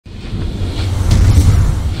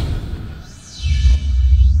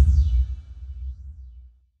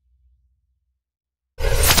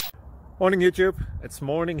Morning YouTube, it's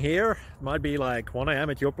morning here. It might be like 1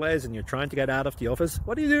 a.m. at your place and you're trying to get out of the office.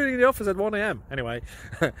 What are you doing in the office at 1 a.m? Anyway,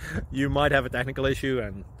 you might have a technical issue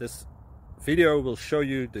and this video will show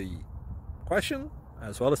you the question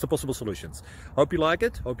as well as the possible solutions. Hope you like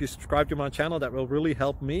it, hope you subscribe to my channel. That will really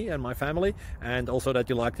help me and my family, and also that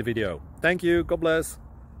you like the video. Thank you, God bless.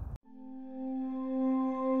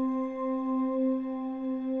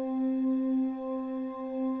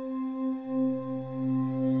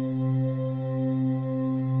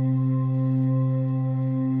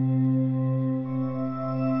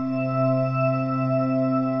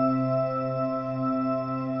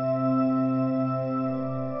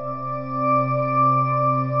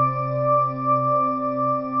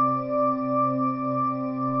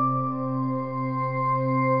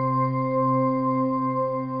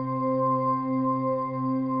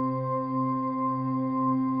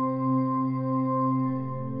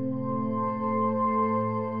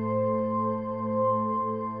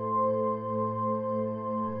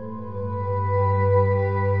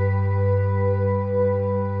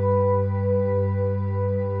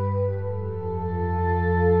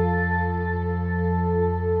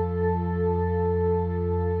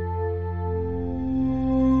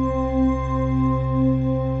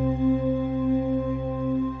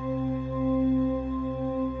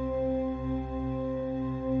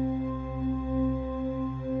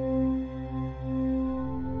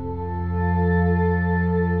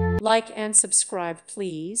 Like and subscribe,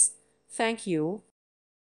 please. Thank you.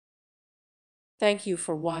 Thank you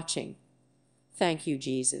for watching. Thank you,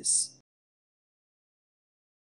 Jesus.